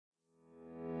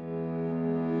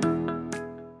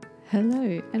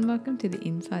Hello, and welcome to the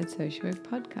Inside Social Work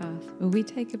podcast, where we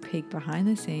take a peek behind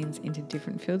the scenes into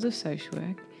different fields of social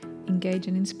work, engage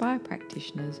and inspire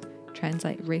practitioners,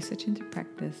 translate research into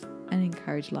practice, and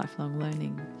encourage lifelong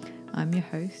learning. I'm your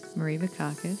host, Marie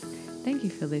Vakakis. Thank you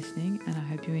for listening, and I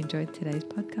hope you enjoyed today's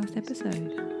podcast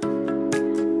episode.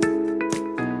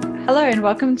 Hello, and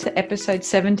welcome to episode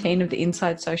 17 of the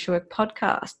Inside Social Work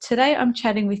podcast. Today, I'm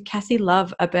chatting with Cathy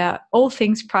Love about all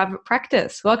things private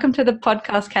practice. Welcome to the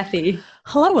podcast, Cathy.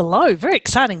 Hello. Very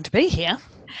exciting to be here.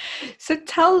 So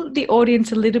tell the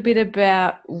audience a little bit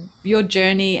about your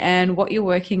journey and what you're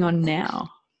working on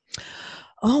now.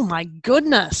 Oh my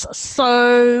goodness.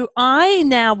 So I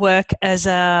now work as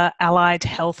a allied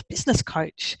health business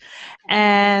coach,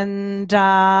 and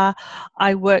I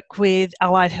work with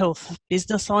allied health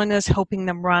business owners, helping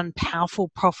them run powerful,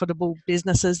 profitable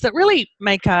businesses that really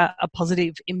make a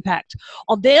positive impact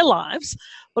on their lives,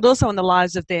 but also on the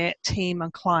lives of their team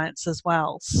and clients as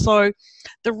well. So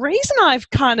the reason I've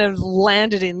kind of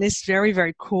landed in this very,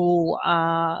 very cool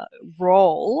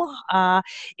role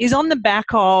is on the back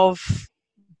of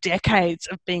decades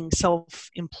of being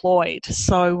self-employed.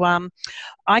 So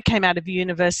I came out of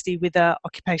university with an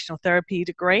occupational therapy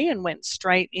degree and went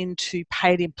straight into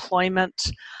paid employment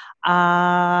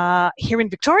here in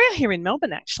Victoria, here in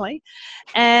Melbourne actually,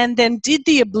 and then did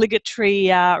the obligatory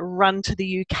run to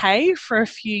the UK for a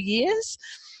few years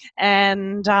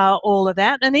and all of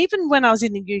that. And even when I was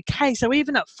in the UK, so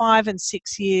even at 5 and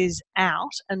 6 years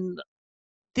out, and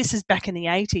this is back in the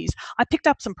 80s, I picked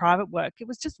up some private work. It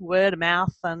was just word of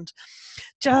mouth and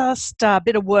just a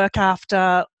bit of work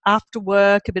after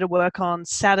work, a bit of work on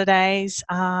Saturdays.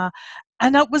 And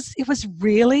it was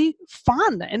really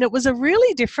fun. And it was a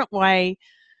really different way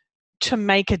to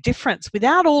make a difference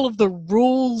without all of the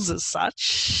rules as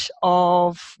such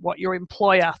of what your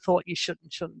employer thought you should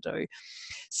and shouldn't do.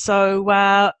 So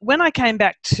when I came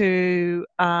back to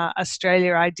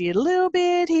Australia, I did a little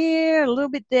bit here, a little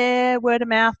bit there, word of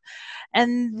mouth.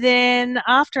 And then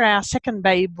after our second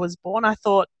babe was born, I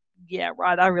thought, yeah,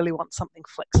 right, I really want something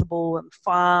flexible and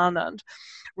fun and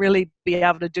really be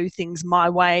able to do things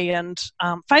my way. And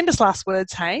famous last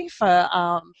words, hey,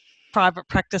 for private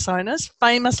practice owners,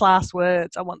 famous last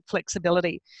words, I want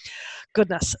flexibility.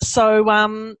 Goodness.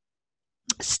 So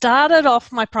started off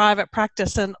my private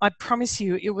practice, and I promise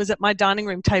you it was at my dining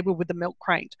room table with the milk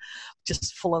crate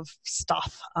just full of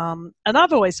stuff. And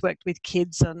I've always worked with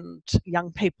kids and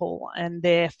young people and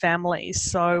their families.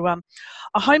 So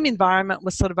a home environment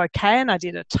was sort of okay, and I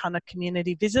did a ton of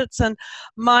community visits, and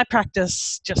my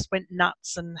practice just went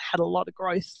nuts and had a lot of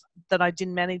growth that I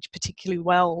didn't manage particularly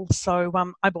well. So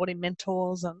I brought in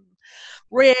mentors and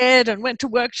read and went to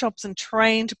workshops and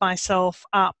trained myself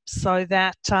up so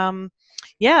that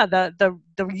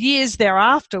the years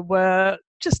thereafter were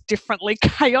just differently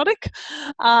chaotic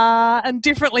and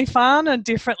differently fun and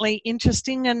differently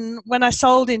interesting. And when I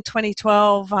sold in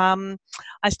 2012, I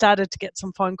started to get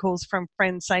some phone calls from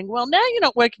friends saying, well, now you're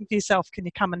not working for yourself, can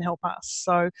you come and help us?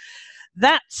 So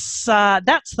that's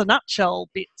the nutshell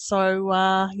bit. So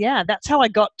that's how I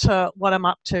got to what I'm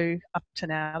up to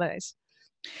nowadays.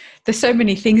 There's so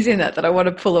many things in that I want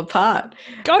to pull apart.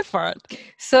 Go for it.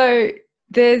 So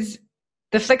there's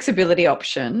the flexibility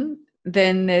option.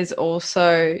 Then there's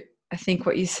also, I think,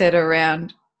 what you said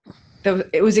around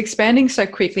it was expanding so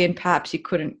quickly and perhaps you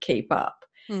couldn't keep up.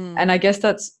 And I guess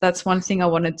that's one thing I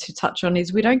wanted to touch on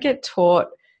is we don't get taught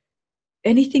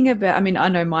anything about, I mean, I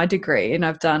know my degree and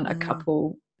I've done a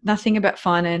couple, nothing about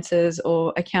finances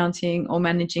or accounting or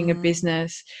managing a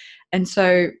business. And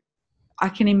so I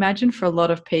can imagine for a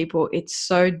lot of people, it's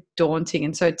so daunting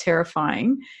and so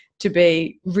terrifying to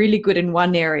be really good in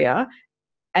one area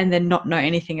and then not know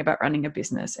anything about running a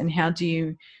business. And how do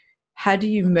you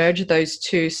merge those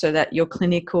two so that your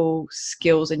clinical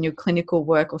skills and your clinical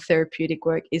work or therapeutic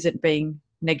work isn't being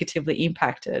negatively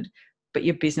impacted, but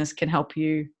your business can help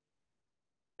you,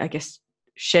 I guess,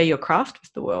 share your craft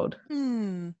with the world?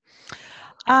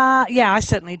 I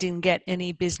certainly didn't get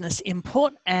any business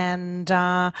input, and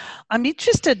I'm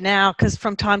interested now because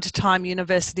from time to time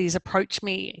universities approach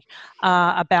me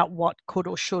about what could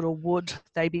or should or would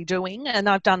they be doing, and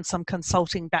I've done some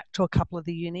consulting back to a couple of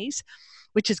the unis,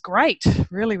 which is great,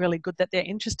 really, really good that they're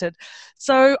interested.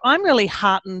 So I'm really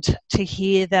heartened to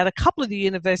hear that a couple of the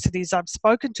universities I've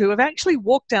spoken to have actually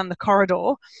walked down the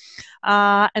corridor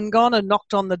and gone and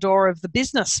knocked on the door of the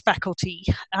business faculty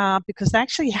because they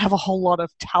actually have a whole lot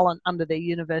of talent under their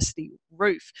university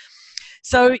roof.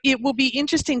 So it will be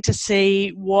interesting to see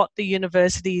what the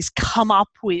universities come up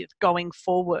with going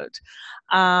forward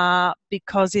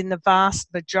because in the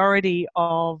vast majority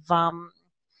of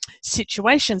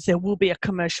situations, there will be a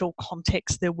commercial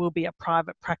context, there will be a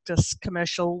private practice,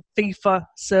 commercial fee for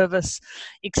service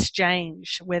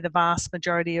exchange, where the vast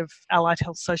majority of allied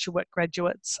health social work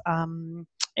graduates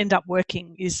end up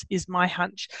working is my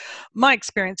hunch. My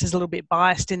experience is a little bit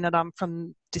biased in that I'm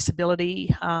from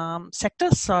disability sector,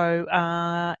 so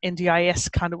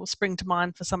NDIS kind of will spring to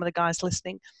mind for some of the guys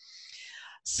listening.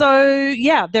 So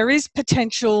yeah, there is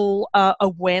potential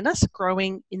awareness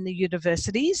growing in the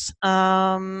universities.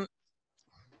 I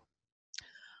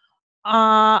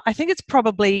think it's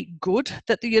probably good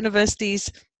that the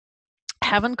universities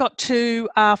haven't got too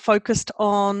focused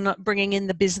on bringing in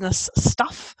the business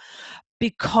stuff,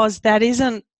 because that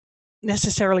isn't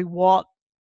necessarily what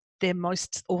they're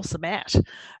most awesome at,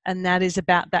 and that is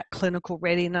about that clinical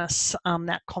readiness,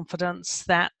 that confidence,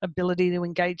 that ability to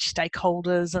engage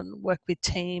stakeholders and work with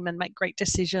team and make great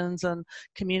decisions and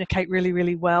communicate really,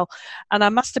 really well. And I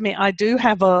must admit, I do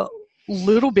have a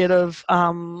little bit of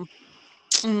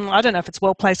I don't know if it's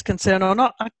well-placed concern or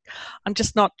not. I'm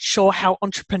just not sure how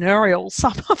entrepreneurial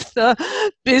some of the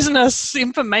business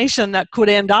information that could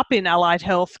end up in allied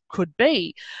health could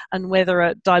be, and whether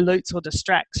it dilutes or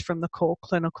distracts from the core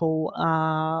clinical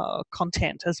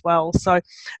content as well. So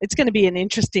it's going to be an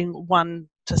interesting one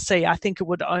to see. I think it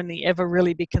would only ever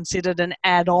really be considered an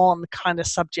add-on kind of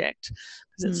subject,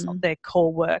 because it's not their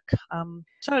core work.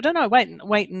 So I don't know,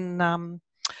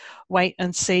 wait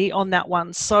and see on that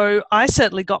one. So I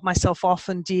certainly got myself off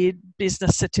and did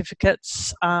business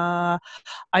certificates. I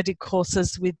did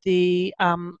courses with the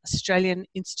Australian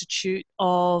Institute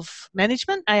of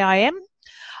Management, AIM,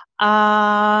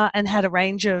 and had a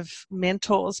range of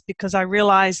mentors, because I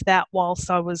realised that whilst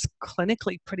I was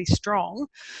clinically pretty strong,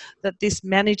 that this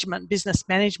business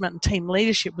management and team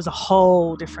leadership was a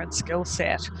whole different skill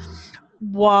set.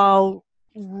 While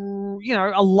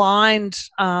aligned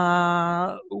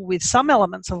with some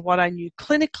elements of what I knew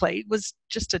clinically, was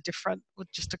just a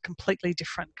completely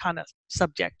different kind of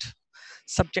subject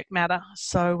matter.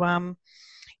 So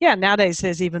nowadays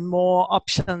there's even more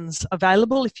options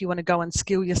available if you want to go and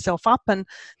skill yourself up, and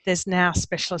there's now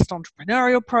specialist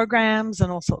entrepreneurial programs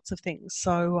and all sorts of things.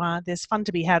 So there's fun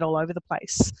to be had all over the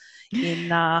place in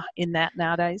that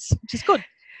nowadays, which is good.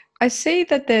 I see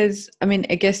that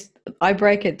I guess I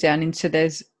break it down into,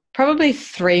 there's probably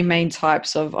three main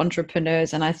types of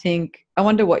entrepreneurs, and I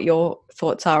wonder what your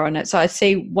thoughts are on it. So I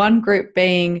see one group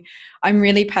being, I'm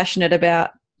really passionate about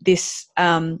this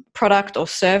product or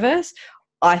service.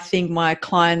 I think my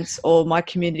clients or my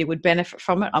community would benefit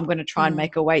from it. I'm going to try and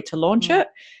make a way to launch it.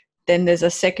 Then there's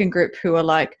a second group who are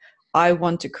like, I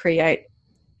want to create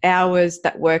hours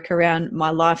that work around my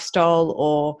lifestyle,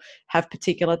 or have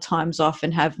particular times off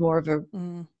and have more of a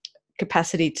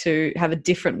capacity to have a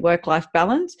different work-life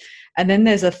balance. And then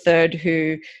there's a third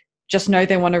who just know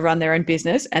they want to run their own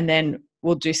business, and then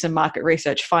we'll do some market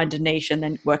research, find a niche, and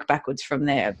then work backwards from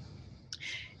there.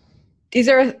 Is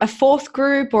there a fourth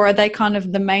group, or are they kind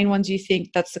of the main ones you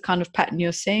think that's the kind of pattern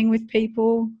you're seeing with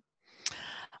people?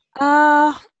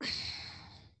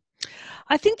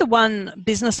 I think the one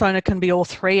business owner can be all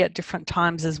three at different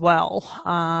times as well,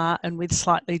 and with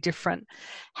slightly different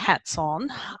hats on.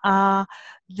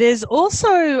 There's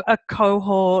also a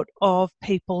cohort of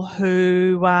people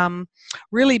who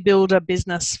really build a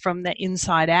business from the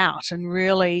inside out and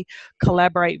really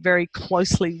collaborate very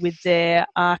closely with their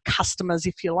customers,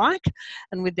 if you like,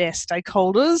 and with their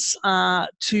stakeholders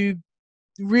to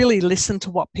really listen to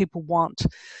what people want.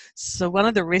 So one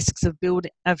of the risks of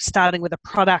starting with a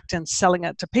product and selling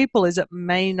it to people is it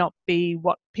may not be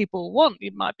what people want.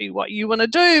 It might be what you want to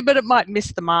do, but it might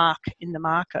miss the mark in the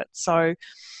market. So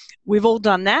we've all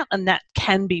done that, and that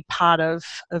can be part of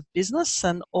business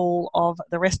and all of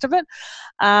the rest of it.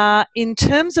 In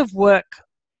terms of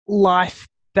work-life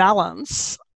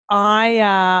balance,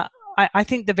 I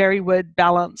think the very word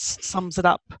balance sums it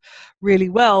up really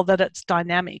well, that it's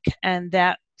dynamic, and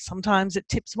that sometimes it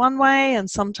tips one way and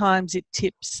sometimes it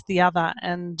tips the other.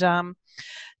 And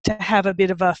to have a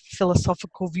bit of a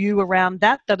philosophical view around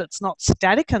that it's not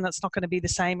static and it's not going to be the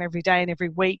same every day and every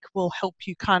week, will help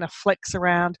you kind of flex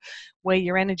around where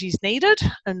your energy is needed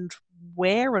and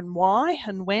where and why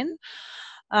and when.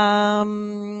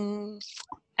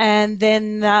 And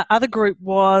then the other group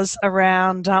was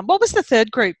around, what was the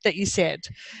third group that you said?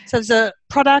 So there's a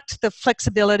product, the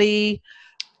flexibility.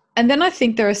 And then I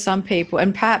think there are some people,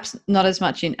 and perhaps not as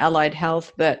much in allied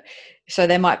health, but so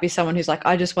there might be someone who's like,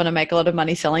 I just want to make a lot of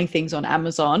money selling things on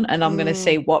Amazon, and I'm going to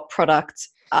see what products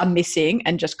are missing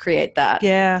and just create that.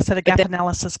 Yeah, so the gap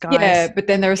analysis guys. Yeah, but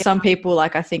then there are some people,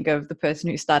 like I think of the person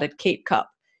who started Keep Cup.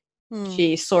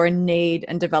 She saw a need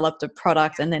and developed a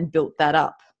product and then built that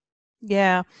up.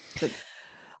 Yeah.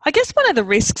 I guess one of the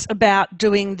risks about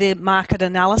doing the market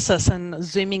analysis and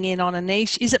zooming in on a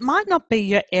niche is it might not be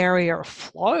your area of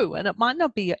flow and it might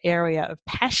not be your area of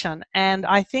passion. And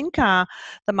I think the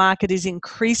market is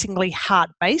increasingly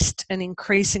heart-based and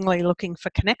increasingly looking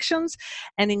for connections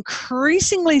and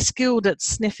increasingly skilled at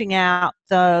sniffing out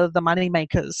the money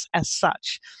makers as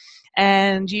such.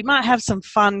 And you might have some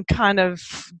fun kind of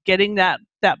getting that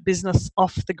business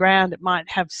off the ground. It might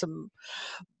have some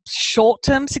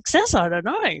short-term success. I don't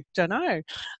know.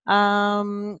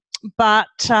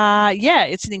 Yeah,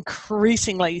 it's an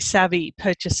increasingly savvy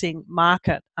purchasing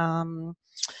market. But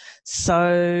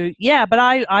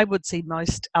I would see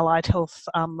most allied health,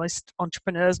 most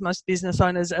entrepreneurs, most business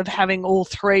owners of having all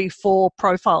 3, 4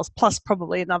 profiles, plus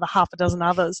probably another half a dozen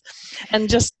others, and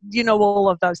just, all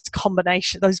of those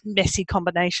those messy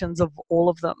combinations of all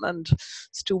of them, and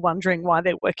still wondering why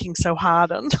they're working so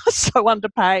hard and so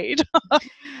underpaid.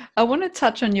 I want to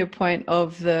touch on your point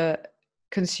of the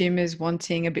consumers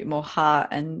wanting a bit more heart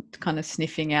and kind of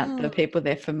sniffing out the people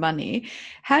there for money.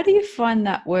 How do you find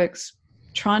that works?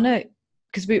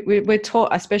 Because we're taught,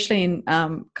 especially in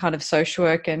kind of social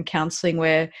work and counselling,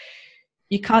 where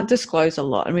you can't disclose a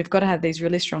lot and we've got to have these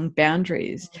really strong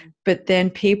boundaries, but then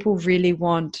people really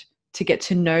want to get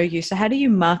to know you. So how do you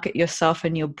market yourself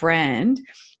and your brand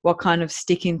while kind of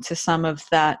sticking to some of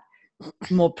that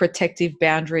more protective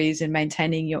boundaries and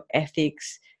maintaining your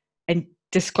ethics and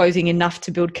disclosing enough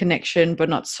to build connection, but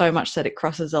not so much that it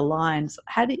crosses a line?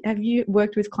 Have you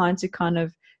worked with clients who kind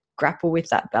of grapple with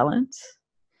that balance?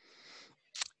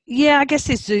 Yeah, I guess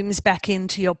this zooms back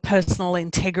into your personal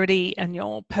integrity and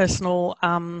your personal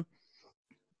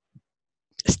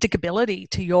stickability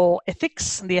to your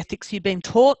ethics and the ethics you've been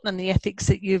taught and the ethics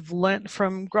that you've learnt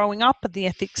from growing up and the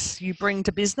ethics you bring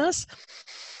to business.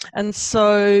 And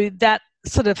so that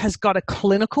sort of has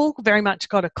very much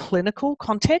got a clinical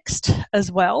context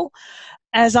as well.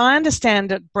 As I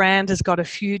understand it, brand has got a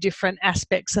few different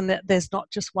aspects, and that there's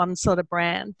not just one sort of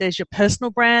brand. There's your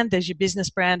personal brand, there's your business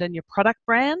brand, and your product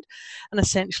brand. And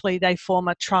essentially they form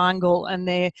a triangle, and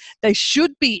they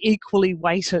should be equally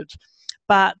weighted.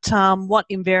 But what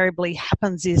invariably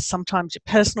happens is sometimes your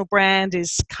personal brand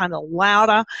is kind of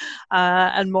louder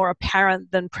and more apparent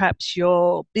than perhaps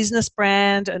your business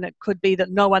brand. And it could be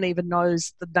that no one even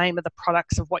knows the name of the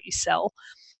products of what you sell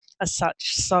as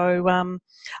such. So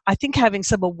I think having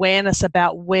some awareness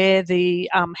about where the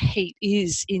heat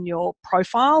is in your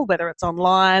profile, whether it's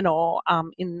online or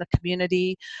in the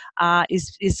community,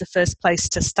 is the first place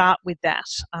to start with that,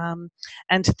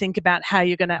 and to think about how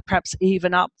you're going to perhaps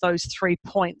even up those 3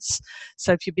 points.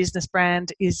 So if your business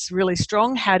brand is really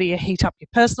strong, how do you heat up your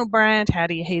personal brand? How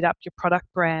do you heat up your product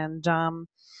brand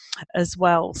as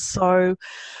well? So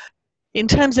in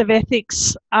terms of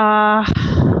ethics,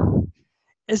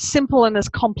 as simple and as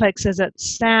complex as it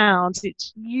sounds,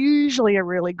 it's usually a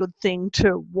really good thing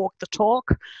to walk the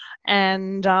talk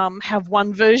and have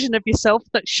one version of yourself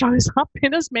that shows up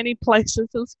in as many places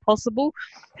as possible,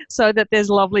 so that there's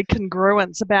lovely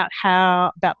congruence about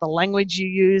the language you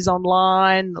use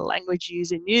online, the language you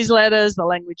use in newsletters, the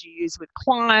language you use with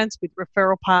clients, with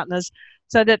referral partners,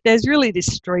 so that there's really this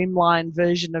streamlined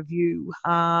version of you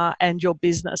and your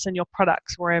business and your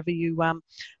products wherever you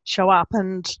show up.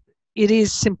 And it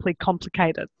is simply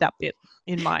complicated, that bit,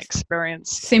 in my experience.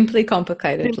 Simply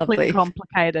complicated. Simply Lovely.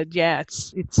 complicated, yeah.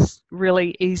 It's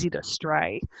really easy to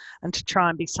stray and to try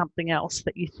and be something else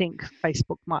that you think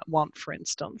Facebook might want, for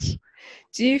instance.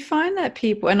 Do you find that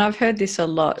people, and I've heard this a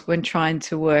lot when trying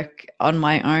to work on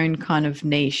my own kind of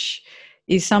niche,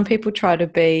 is some people try to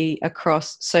be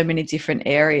across so many different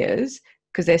areas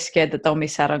because they're scared that they'll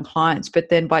miss out on clients. But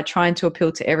then by trying to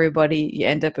appeal to everybody, you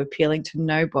end up appealing to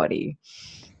nobody.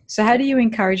 So how do you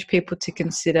encourage people to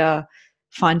consider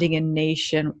finding a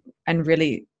niche and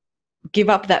really give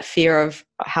up that fear of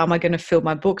how am I going to fill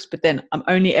my books, but then I'm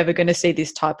only ever going to see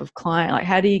this type of client? Like,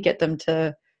 how do you get them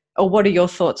to, or what are your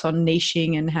thoughts on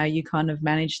niching and how you kind of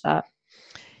manage that?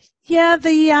 Yeah,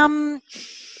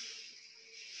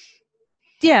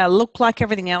 look, like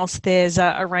everything else, there's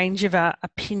a range of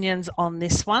opinions on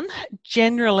this one.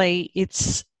 Generally,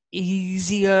 it's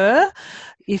easier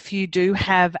if you do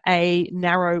have a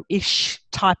narrow-ish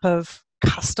type of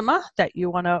customer that you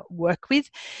want to work with.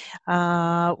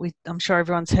 I'm sure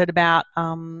everyone's heard about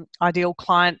ideal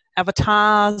client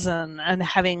avatars and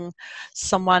having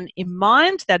someone in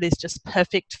mind that is just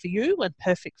perfect for you and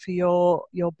perfect for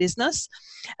your business.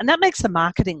 And that makes the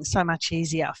marketing so much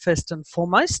easier, first and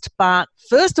foremost. But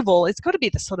first of all, it's got to be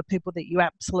the sort of people that you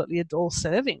absolutely adore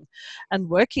serving and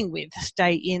working with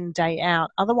day in, day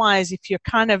out. Otherwise, if you're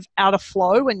kind of out of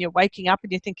flow and you're waking up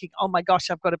and you're thinking, oh my gosh,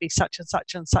 I've got to be such and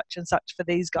such and such and such for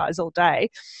these guys all day,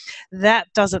 that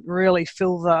doesn't really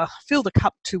fill the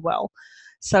cup too well.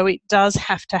 So it does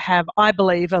have to have, I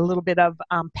believe, a little bit of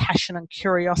passion and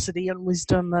curiosity and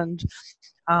wisdom and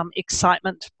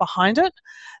excitement behind it.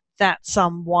 That's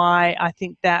why I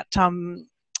think that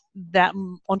that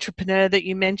entrepreneur that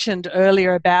you mentioned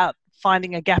earlier about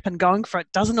finding a gap and going for it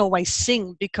doesn't always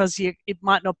sing, because it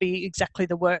might not be exactly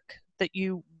the work that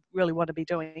you really want to be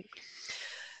doing.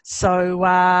 So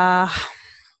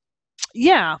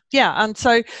yeah. And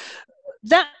so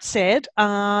that said,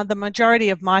 the majority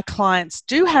of my clients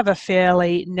do have a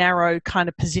fairly narrow kind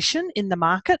of position in the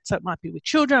market. So it might be with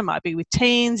children, it might be with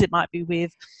teens, it might be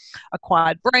with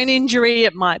acquired brain injury,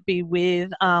 it might be with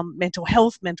mental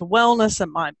health, mental wellness, it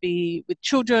might be with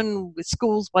children, with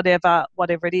schools, whatever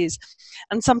it is.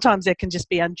 And sometimes there can just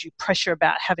be undue pressure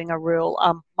about having a real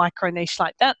micro niche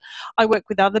like that. I work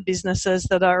with other businesses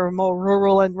that are more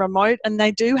rural and remote, and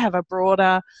they do have a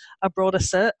broader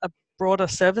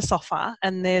service offer,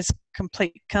 and there's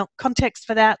complete context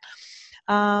for that.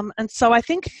 And so I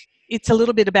think it's a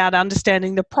little bit about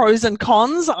understanding the pros and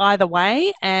cons either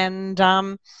way. And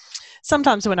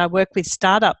sometimes when I work with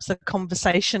startups, the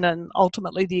conversation and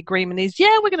ultimately the agreement is,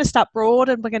 yeah, we're going to start broad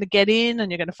and we're going to get in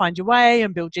and you're going to find your way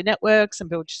and build your networks and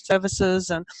build your services.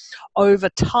 And over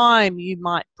time, you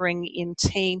might bring in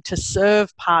team to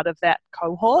serve part of that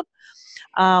cohort.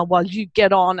 While you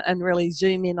get on and really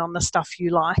zoom in on the stuff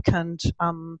you like, and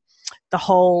the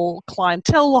whole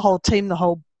clientele, the whole team, the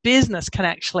whole business can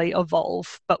actually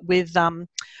evolve, but with,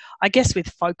 I guess, with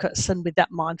focus and with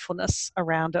that mindfulness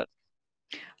around it.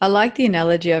 I like the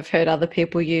analogy I've heard other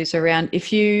people use around,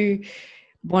 if you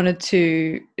wanted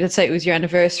to, let's say it was your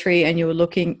anniversary and you were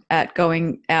looking at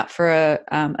going out for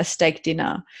a steak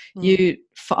dinner, you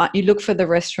look for the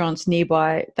restaurants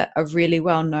nearby that are really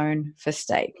well known for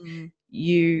steak.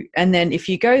 And then if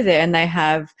you go there and they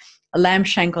have a lamb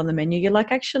shank on the menu, you're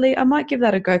like, actually, I might give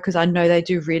that a go because I know they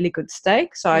do really good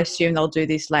steak, so I assume they'll do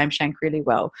this lamb shank really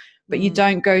well. But you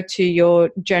don't go to your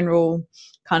general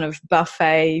kind of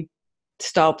buffet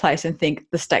style place and think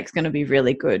the steak's going to be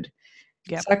really good.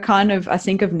 Yep. So I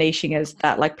think of niching as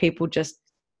that, like people just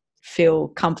feel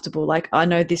comfortable, like I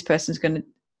know this person's going to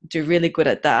do really good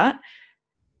at that,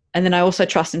 and then I also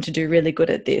trust them to do really good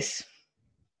at this.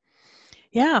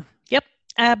 Yeah. Yep.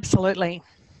 Absolutely.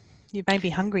 You made me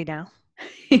hungry now.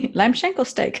 Lamb shank or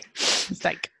steak?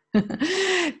 Steak.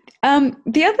 The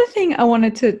other thing I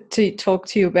wanted to talk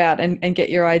to you about and get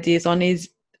your ideas on is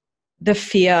the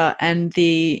fear and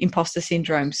the imposter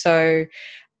syndrome. So,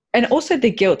 and also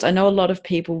the guilt. I know a lot of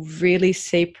people really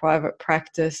see private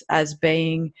practice as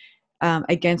being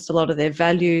against a lot of their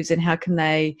values, and how can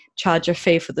they charge a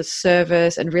fee for the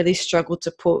service and really struggle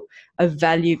to put a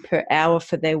value per hour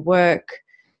for their work.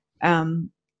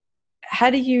 How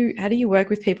do you work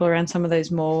with people around some of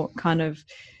those more kind of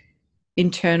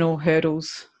internal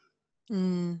hurdles?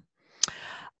 Yeah,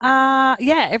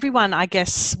 everyone, I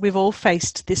guess we've all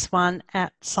faced this one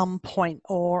at some point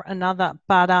or another.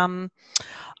 But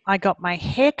I got my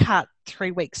hair cut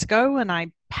 3 weeks ago and I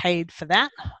paid for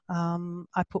that.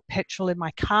 I put petrol in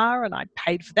my car and I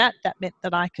paid for that. That meant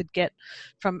that I could get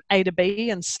from A to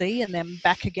B and C and then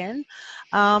back again.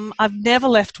 I've never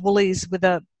left Woolies with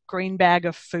a green bag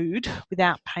of food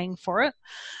without paying for it.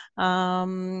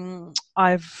 I've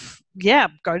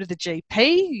go to the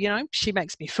GP, she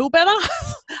makes me feel better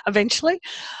eventually,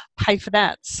 pay for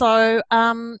that. So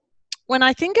when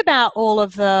I think about all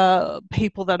of the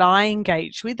people that I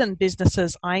engage with and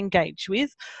businesses I engage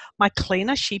with, my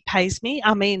cleaner, she pays me.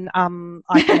 I pay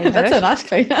her. That's a nice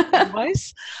cleaner.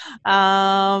 Always.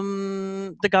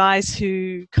 The guys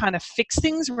who kind of fix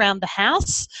things around the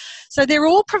house. So they're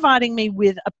all providing me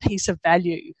with a piece of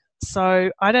value.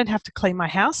 So I don't have to clean my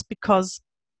house because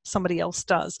somebody else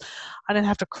does. I don't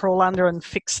have to crawl under and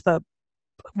fix the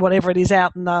whatever it is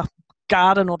out in the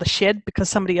garden or the shed because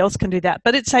somebody else can do that.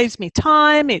 But it saves me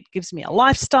time, it gives me a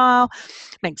lifestyle,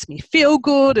 makes me feel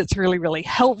good, it's really, really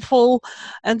helpful.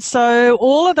 And so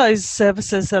all of those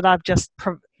services that I've just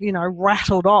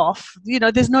rattled off,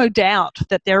 there's no doubt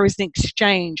that there is an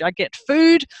exchange. I get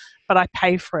food, but I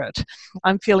pay for it.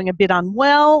 I'm feeling a bit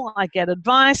unwell, I get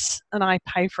advice and I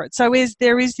pay for it. So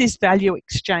there is this value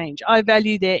exchange. I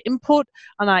value their input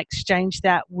and I exchange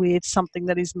that with something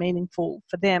that is meaningful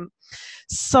for them.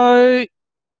 So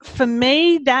for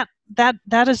me, that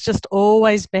has just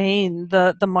always been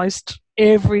the most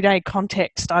everyday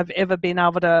context I've ever been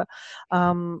able to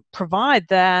provide.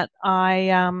 That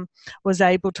I was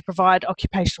able to provide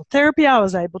occupational therapy. I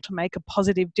was able to make a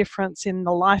positive difference in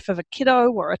the life of a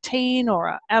kiddo or a teen or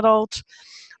an adult.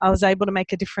 I was able to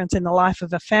make a difference in the life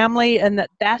of a family, and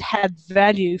that had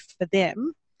value for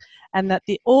them. And that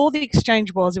all the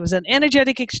exchange was, it was an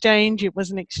energetic exchange. It was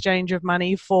an exchange of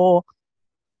money for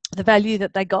the value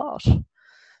that they got.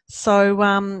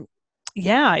 So,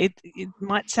 yeah, it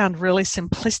might sound really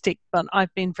simplistic, but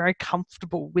I've been very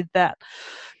comfortable with that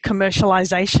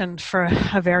commercialization for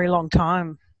a very long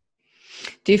time.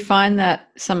 Do you find that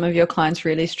some of your clients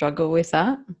really struggle with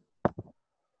that?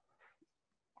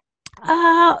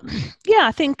 Uh, yeah,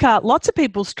 I think lots of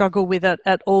people struggle with it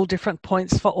at all different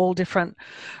points for all different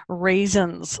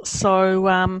reasons.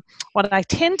 So, what I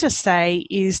tend to say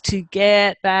is to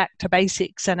get back to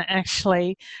basics and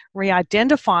actually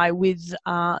re-identify with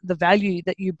the value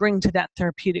that you bring to that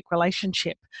therapeutic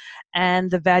relationship,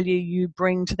 and the value you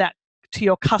bring to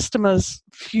your customers'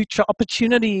 future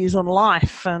opportunities in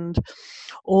life, and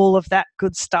all of that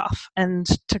good stuff, and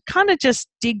to kind of just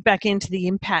dig back into the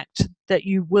impact that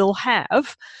you will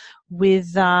have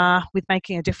with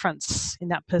making a difference in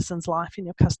that person's life, in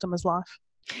your customer's life.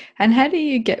 And how do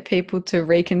you get people to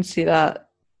reconsider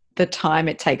the time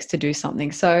it takes to do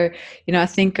something? So, I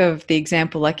think of the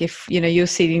example, like if, you're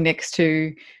sitting next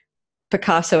to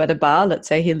Picasso at a bar, let's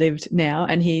say he lived now,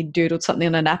 and he doodled something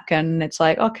on a napkin, and it's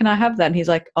like, oh, can I have that? And he's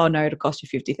like, oh no, it'll cost you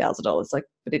 $50,000. Like,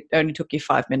 but it only took you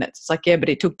 5 minutes. It's like, yeah, but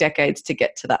it took decades to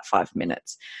get to that 5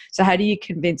 minutes. So how do you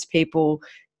convince people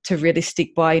to really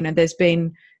stick by?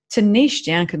 To niche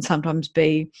down can sometimes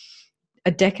be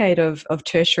a decade of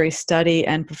tertiary study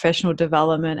and professional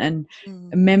development and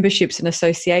memberships and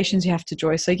associations you have to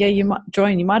join. So yeah, you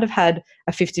might have had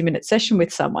a 50-minute session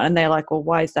with someone and they're like, well,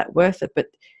 why is that worth it? But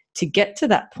to get to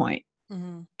that point,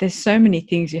 there's so many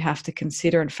things you have to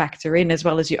consider and factor in, as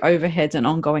well as your overheads and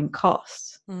ongoing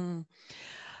costs.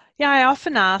 Yeah, I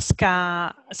often ask,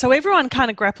 so everyone kind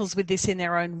of grapples with this in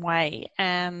their own way,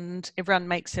 and everyone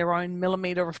makes their own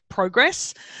millimetre of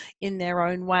progress in their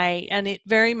own way, and it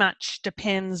very much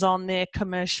depends on their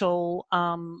commercial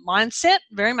mindset,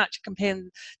 very much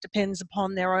depends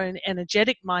upon their own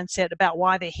energetic mindset about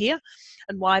why they're here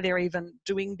and why they're even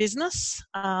doing business.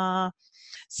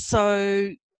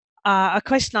 A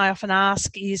question I often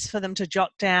ask is for them to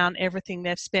jot down everything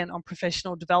they've spent on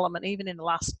professional development, even in the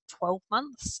last 12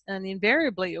 months. And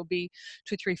invariably it'll be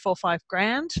 2, 3, 4, 5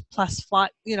 grand plus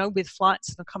flight, with flights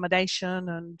and accommodation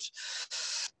and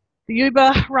the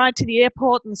Uber ride to the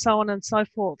airport and so on and so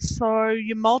forth. So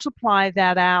you multiply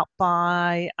that out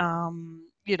by,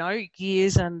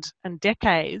 years and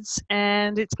decades,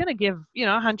 and it's going to give,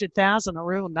 100,000 a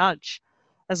real nudge.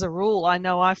 As a rule, I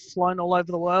know I've flown all over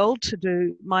the world to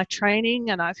do my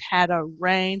training, and I've had a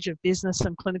range of business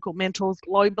and clinical mentors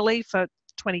globally for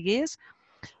 20 years.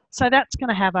 So that's going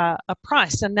to have a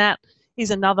price, and that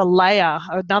is another layer,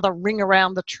 another ring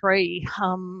around the tree.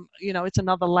 It's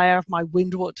another layer of my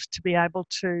windward to be able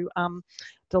to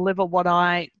deliver what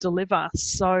I deliver.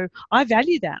 So I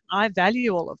value that. I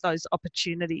value all of those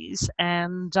opportunities,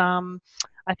 and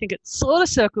I think it sort of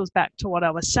circles back to what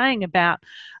I was saying about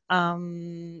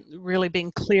really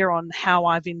being clear on how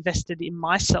I've invested in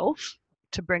myself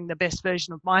to bring the best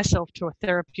version of myself to a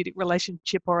therapeutic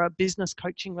relationship or a business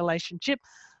coaching relationship,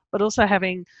 but also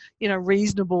having,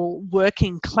 reasonable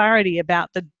working clarity about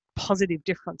the positive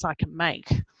difference I can make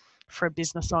for a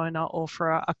business owner or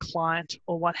for a client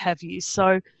or what have you.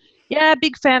 So, yeah,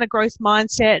 big fan of growth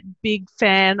mindset, big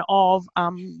fan of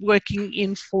working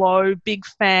in flow, big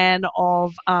fan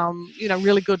of,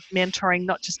 really good mentoring,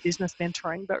 not just business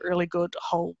mentoring, but really good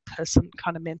whole person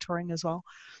kind of mentoring as well.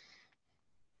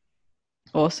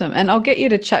 Awesome. And I'll get you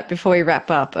to chat before we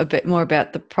wrap up a bit more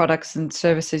about the products and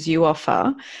services you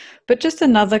offer. But just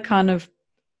another kind of,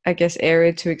 I guess,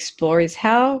 area to explore is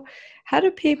how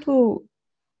do people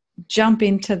jump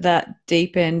into that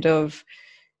deep end of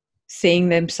seeing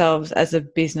themselves as a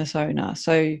business owner?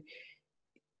 So,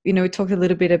 we talked a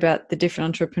little bit about the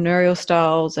different entrepreneurial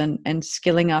styles and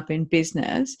skilling up in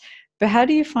business, but how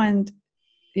do you find,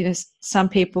 some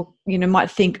people,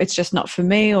 might think it's just not for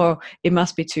me, or it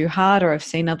must be too hard, or I've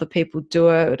seen other people do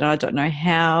it and I don't know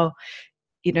how,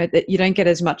 that you don't get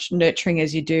as much nurturing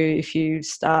as you do if you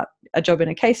start a job in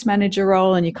a case manager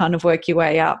role and you kind of work your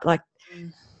way up. Like,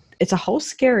 it's a whole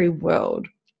scary world.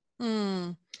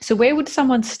 So where would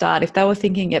someone start if they were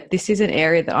thinking, yep, this is an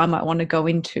area that I might want to go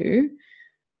into?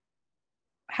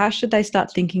 How should they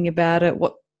start thinking about it?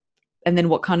 And then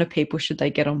what kind of people should they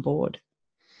get on board?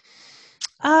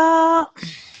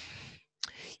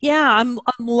 Yeah, I'm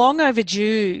long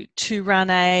overdue to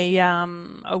run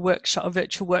a workshop, a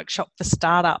virtual workshop for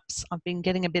startups. I've been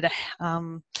getting a bit of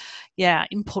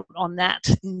input on that,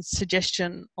 and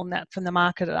suggestion on that from the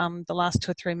market the last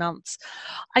 2 or 3 months.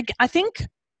 I think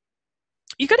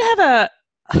you've got to have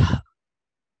a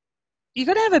you've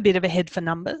got to have a bit of a head for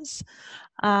numbers,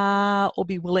 or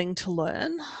be willing to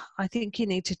learn. I think you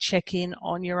need to check in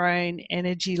on your own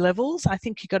energy levels. I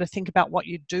think you've got to think about what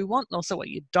you do want and also what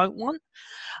you don't want.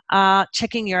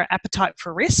 Checking your appetite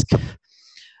for risk,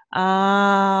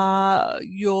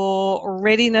 your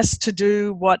readiness to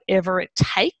do whatever it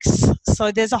takes. So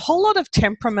there's a whole lot of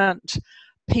temperament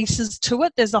pieces to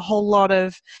it. There's a whole lot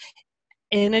of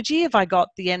energy. Have I got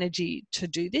the energy to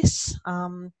do this?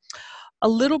 A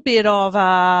little bit of,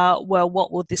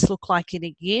 what will this look like in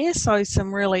a year? So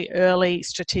some really early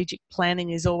strategic planning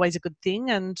is always a good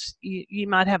thing. And you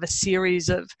might have a series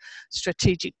of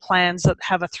strategic plans that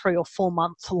have a 3 or 4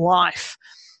 month life,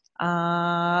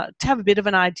 to have a bit of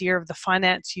an idea of the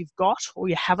finance you've got or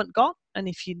you haven't got, and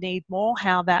if you need more,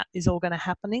 how that is all going to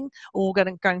happen.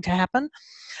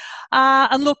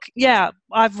 And look,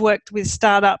 I've worked with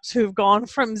startups who've gone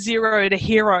from zero to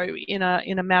hero in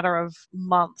a matter of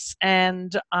months,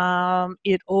 and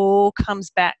it all comes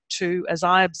back to, as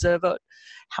I observe it,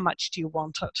 how much do you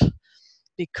want it?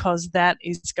 Because that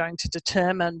is going to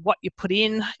determine what you put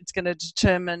in. It's going to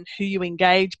determine who you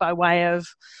engage by way of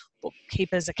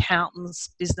bookkeepers,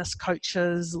 accountants, business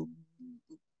coaches,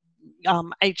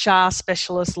 HR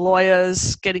specialists,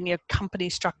 lawyers, getting your company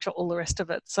structure, all the rest of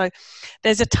it. So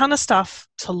there's a ton of stuff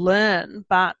to learn,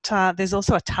 but there's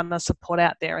also a ton of support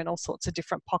out there in all sorts of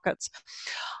different pockets.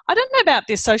 I don't know about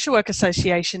this social work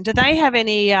association. Do they have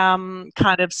any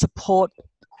kind of support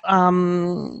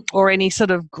or any sort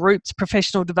of groups,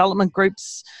 professional development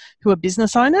groups who are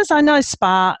business owners? I know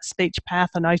SPA, Speech Path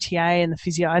and OTA and the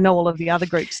physio. I know all of the other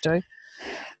groups do.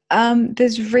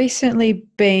 There's recently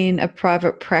been a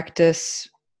private practice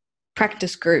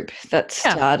group that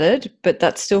started, but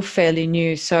that's still fairly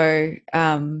new. So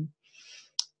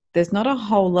there's not a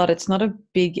whole lot. It's not a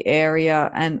big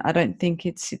area, and I don't think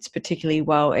it sits particularly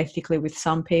well ethically with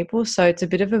some people. So it's a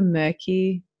bit of a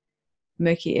murky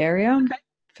area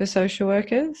for social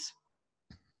workers.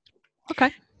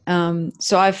 Okay.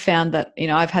 So I've found that,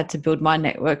 I've had to build my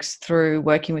networks through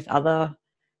working with other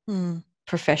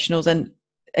professionals, and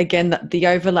again, the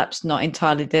overlap's not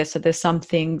entirely there. So there's some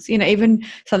things, even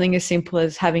something as simple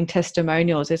as having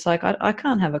testimonials. It's like, I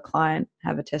can't have a client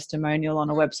have a testimonial on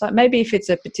a website. Maybe if it's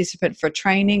a participant for a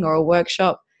training or a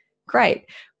workshop, great.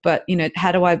 But,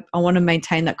 how do I want to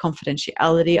maintain that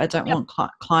confidentiality? I don't want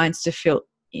clients to feel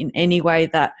in any way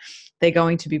that they're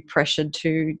going to be pressured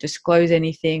to disclose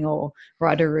anything or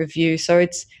write a review. So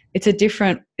it's a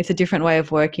different way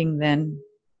of working than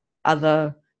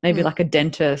other, maybe like a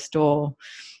dentist or,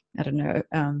 I don't know,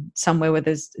 somewhere where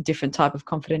there's a different type of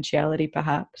confidentiality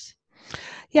perhaps.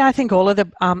 Yeah, I think all of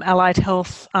the allied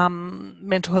health,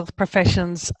 mental health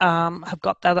professions have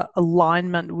got that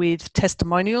alignment with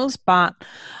testimonials, but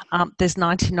there's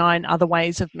 99 other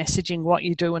ways of messaging what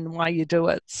you do and why you do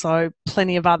it. So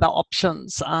plenty of other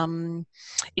options in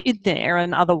there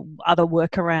and other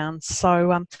workarounds.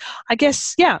 So I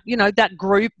guess, that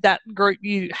group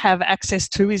you have access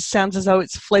to sounds as though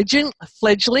it's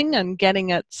fledgling and getting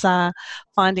its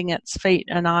finding its feet.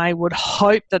 And I would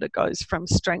hope that it goes from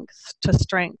strength to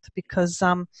strength, because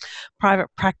private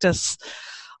practice,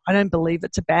 I don't believe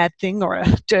it's a bad thing or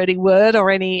a dirty word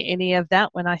or any of that.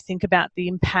 When I think about the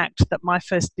impact that my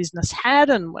first business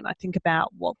had, and when I think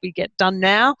about what we get done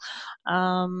now,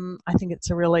 I think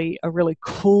it's a really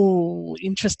cool,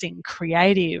 interesting,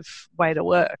 creative way to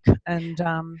work and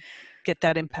get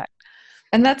that impact.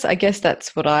 And I guess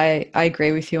that's what I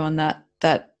agree with you on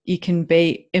that you can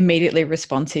be immediately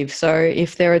responsive. So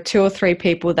if there are 2 or 3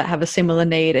 people that have a similar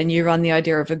need and you run the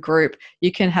idea of a group,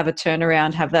 you can have a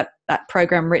turnaround, have that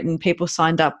program written, people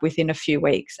signed up within a few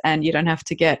weeks, and you don't have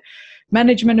to get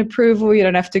management approval. You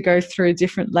don't have to go through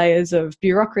different layers of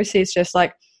bureaucracy. It's just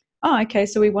like, oh, okay,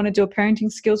 so we want to do a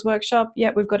parenting skills workshop. Yeah,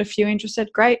 we've got a few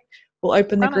interested. Great. We'll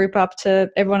open the group up to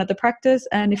everyone at the practice,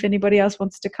 and if anybody else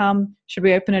wants to come, should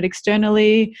we open it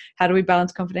externally? How do we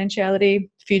balance confidentiality?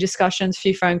 A few discussions,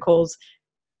 few phone calls.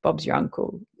 Bob's your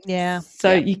uncle. Yeah.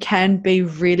 So you can be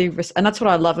really, and that's what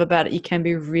I love about it. You can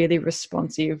be really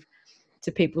responsive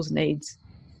to people's needs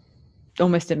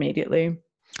almost immediately.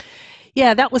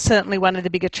 Yeah, that was certainly one of the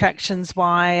big attractions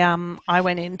why I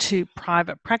went into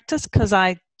private practice, because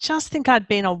I just think I'd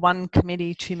been on one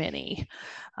committee too many.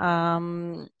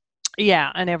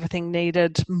 And everything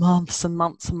needed months and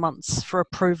months and months for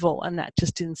approval, and that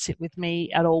just didn't sit with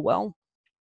me at all well.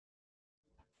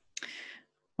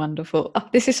 Wonderful. Oh,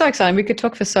 this is so exciting. We could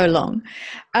talk for so long.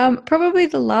 Probably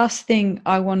the last thing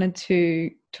I wanted to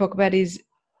talk about is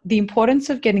the importance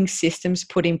of getting systems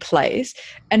put in place,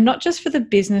 and not just for the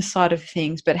business side of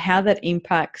things, but how that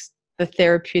impacts the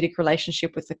therapeutic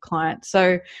relationship with the client.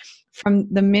 So from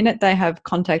the minute they have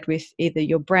contact with either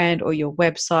your brand or your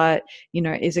website,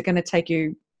 is it going to take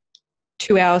you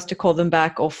 2 hours to call them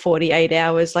back or 48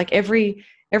 hours? Like every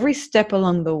step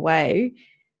along the way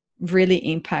really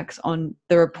impacts on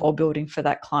the rapport building for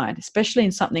that client, especially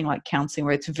in something like counseling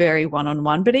where it's very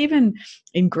one-on-one, but even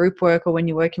in group work or when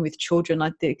you're working with children,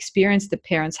 like the experience the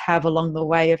parents have along the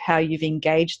way of how you've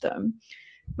engaged them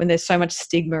when there's so much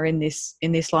stigma in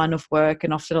this line of work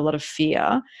and often a lot of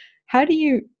fear. How do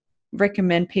you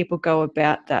recommend people go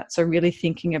about that? So really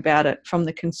thinking about it from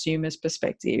the consumer's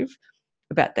perspective,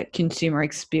 about that consumer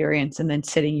experience, and then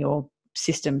setting your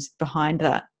systems behind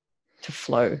that to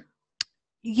flow.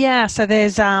 Yeah, so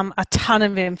there's a ton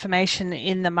of information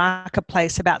in the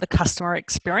marketplace about the customer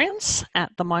experience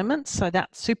at the moment. So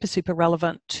that's super, super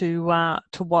relevant to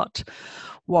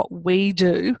what we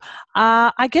do.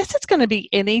 I guess it's going to be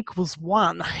N equals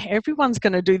 1. Everyone's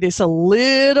going to do this a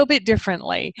little bit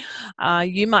differently.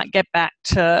 You might get back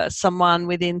to someone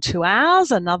within 2 hours.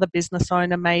 Another business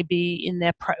owner may be in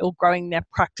their growing their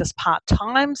practice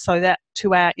part-time, so that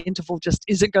 2-hour interval just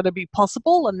isn't going to be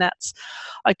possible, and that's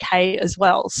okay as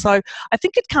well. So I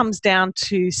think it comes down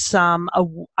to some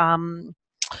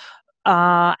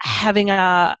having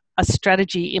a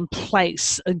strategy in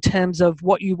place in terms of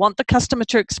what you want the customer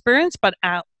to experience, but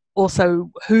also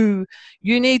who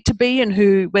you need to be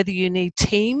and whether you need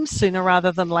teams sooner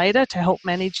rather than later to help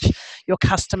manage your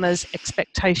customers'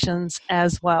 expectations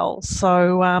as well.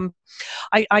 So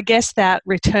I guess that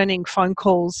returning phone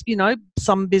calls,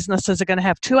 some businesses are going to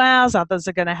have 2 hours, others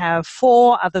are going to have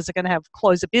 4, others are going to have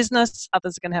close a business,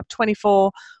 others are going to have 24,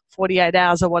 48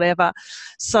 hours or whatever.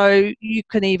 So you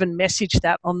can even message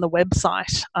that on the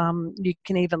website. You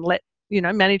can even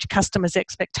manage customers'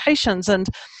 expectations. And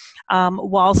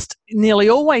whilst nearly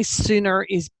always sooner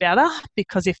is better,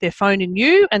 because if they're phoning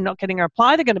you and not getting a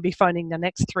reply, they're going to be phoning the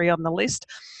next 3 on the list.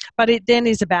 But it then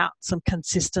is about some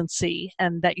consistency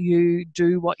and that you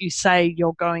do what you say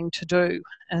you're going to do.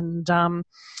 And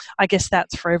I guess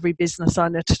that's for every business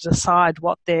owner to decide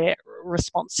what their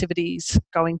responsivity is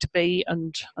going to be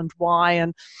and why.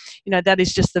 And, that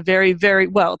is just the very, very,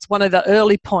 well, it's one of the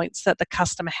early points that the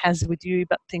customer has with you,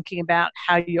 but thinking about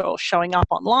how you're showing up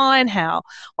online,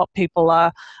 what people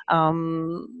are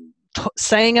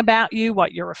saying about you,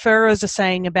 what your referrers are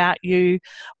saying about you,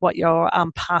 what your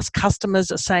past customers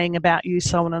are saying about you,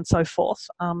 so on and so forth.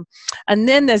 And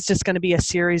then there's just going to be a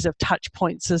series of touch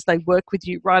points as they work with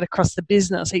you right across the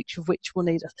business, each of which will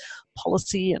need a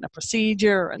policy and a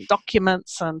procedure and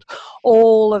documents and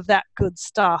all of that good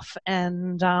stuff.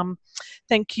 And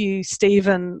thank you,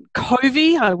 Stephen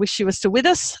Covey. I wish you were still with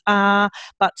us,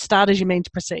 but start as you mean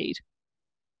to proceed.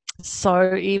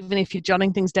 So even if you're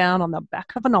jotting things down on the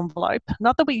back of an envelope,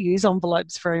 not that we use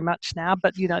envelopes very much now,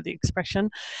 but the expression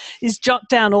is jot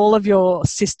down all of your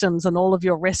systems and all of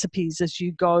your recipes as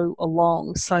you go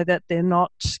along, so that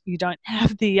you don't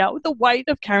have the weight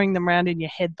of carrying them around in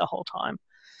your head the whole time.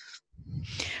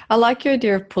 I like your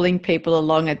idea of pulling people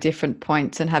along at different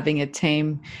points and having a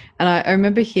team. And I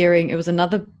remember hearing, it was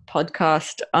another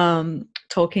podcast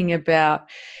talking about,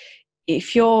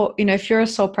 if you're a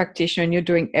sole practitioner and you're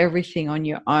doing everything on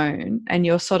your own, and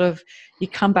you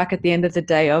come back at the end of the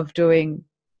day of doing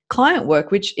client work,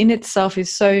 which in itself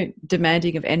is so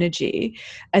demanding of energy,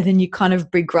 and then you kind of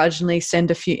begrudgingly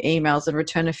send a few emails and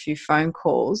return a few phone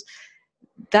calls,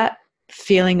 that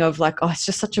feeling of like, oh, it's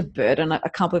just such a burden, I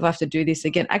can't believe I have to do this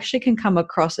again, actually can come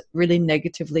across really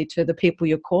negatively to the people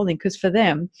you're calling, because for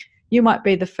them, you might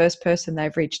be the first person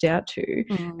they've reached out to,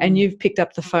 and you've picked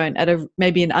up the phone at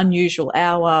maybe an unusual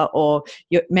hour, or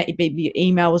maybe your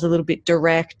email was a little bit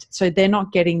direct. So they're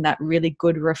not getting that really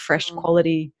good, refreshed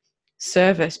quality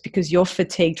service because you're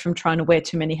fatigued from trying to wear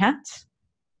too many hats.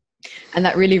 And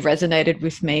that really resonated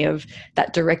with me, of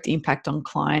that direct impact on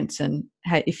clients. And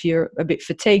how if you're a bit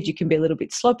fatigued, you can be a little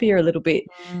bit sloppy or a little bit,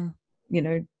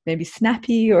 maybe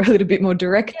snappy or a little bit more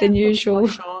direct than usual.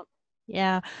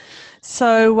 Yeah.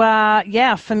 So,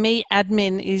 for me,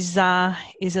 admin is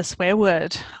a swear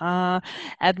word.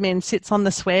 Admin sits on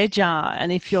the swear jar.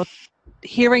 And if you're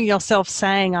hearing yourself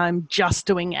saying, I'm just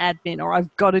doing admin, or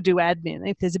I've got to do admin,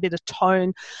 if there's a bit of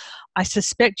tone I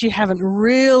suspect you haven't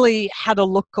really had a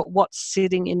look at what's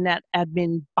sitting in that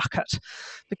admin bucket,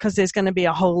 because there's going to be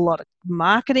a whole lot of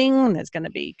marketing, there's going to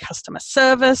be customer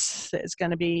service, there's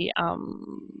going to be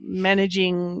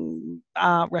managing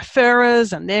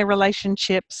referrers and their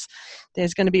relationships.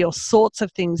 There's going to be all sorts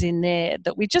of things in there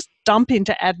that we just dump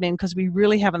into admin because we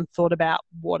really haven't thought about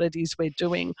what it is we're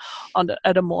doing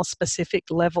at a more specific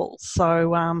level.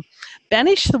 So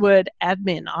banish the word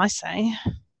admin, I say.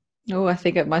 Oh, I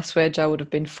think my swear jar would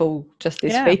have been full just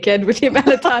this Yeah. weekend with the amount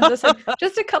of times I said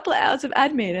just a couple of hours of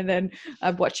admin, and then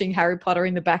I'm watching Harry Potter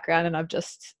in the background and I've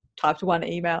just typed one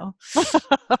email.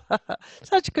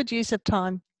 Such good use of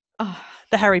time. Oh,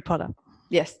 the Harry Potter.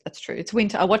 Yes, that's true. It's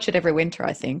winter. I watch it every winter,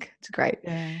 I think. It's great.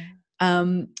 Yeah.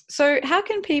 So how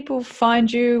can people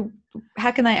find you?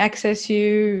 How can they access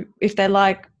you if they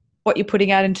like what you're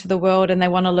putting out into the world and they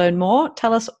want to learn more?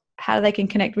 Tell us how they can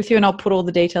connect with you, and I'll put all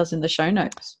the details in the show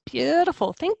notes.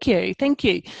 Beautiful. Thank you.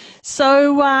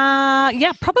 So,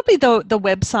 probably the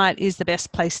website is the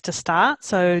best place to start.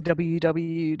 So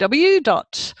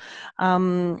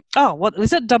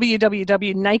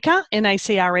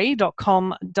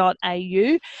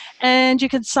www.nacre.com.au, and you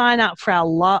can sign up for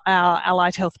our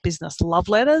Allied Health Business Love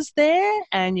Letters there,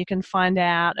 and you can find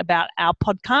out about our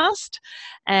podcast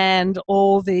and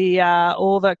all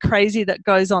the crazy that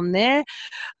goes on there.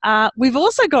 We've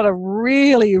also got a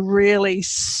really, really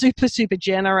super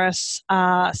generous,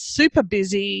 super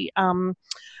busy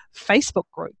Facebook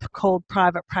group called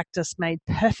Private Practice Made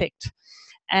Perfect.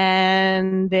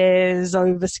 And there's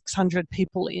over 600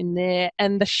 people in there,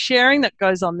 and the sharing that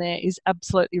goes on there is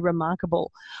absolutely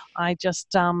remarkable. I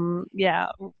just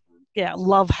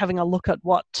love having a look at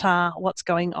what's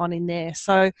going on in there.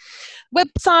 So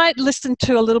website, listen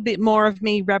to a little bit more of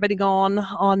me rabbiting on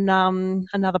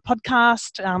another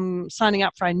podcast, signing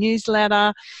up for our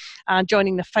newsletter,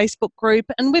 joining the Facebook group.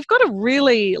 And we've got a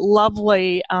really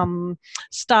lovely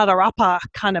starter-upper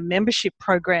kind of membership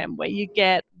program where you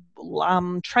get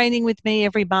training with me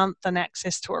every month and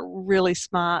access to a really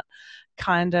smart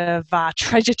kind of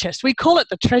treasure chest. We call it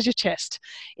the treasure chest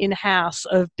in-house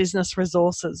of business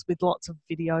resources with lots of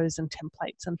videos and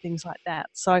templates and things like that.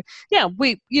 So our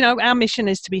mission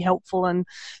is to be helpful and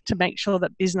to make sure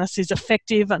that business is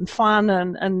effective and fun,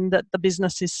 and that the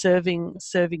business is serving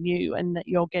you, and that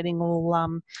you're getting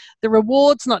all the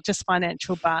rewards, not just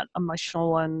financial but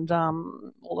emotional and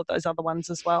all of those other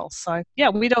ones as well. So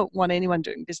we don't want anyone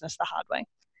doing business the hard way.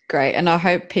 Great. And I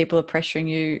hope people are pressuring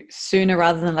you sooner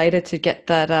rather than later to get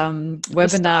that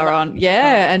webinar on.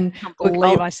 Yeah. And I can't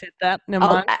believe I said that. Never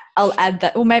mind. I'll add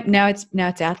that. Well, maybe now it's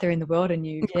out there in the world, and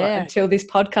you've got until this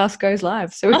podcast goes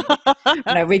live. So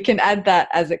we can add that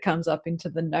as it comes up into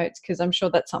the notes, because I'm sure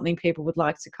that's something people would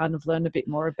like to kind of learn a bit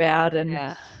more about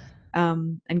and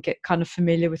get kind of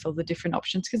familiar with all the different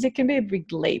options, because it can be a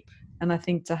big leap. And I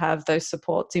think to have those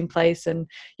supports in place, and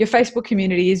your Facebook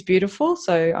community is beautiful.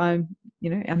 So I'm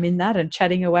in that and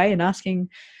chatting away and asking,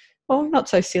 well, not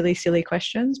so silly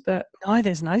questions, but no,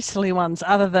 there's no silly ones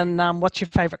other than what's your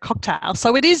favourite cocktail.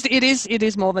 So it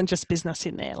is more than just business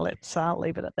in there. Let's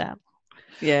leave it at that.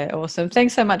 Yeah, awesome.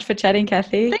 Thanks so much for chatting,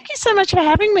 Cathy. Thank you so much for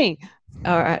having me.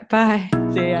 All right, bye.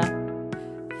 See ya.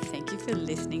 Thank you for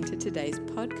listening to today's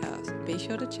podcast. Be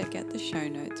sure to check out the show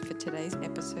notes for today's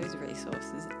episode's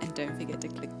resources, and don't forget to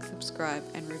click subscribe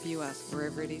and review us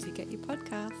wherever it is you get your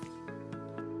podcast.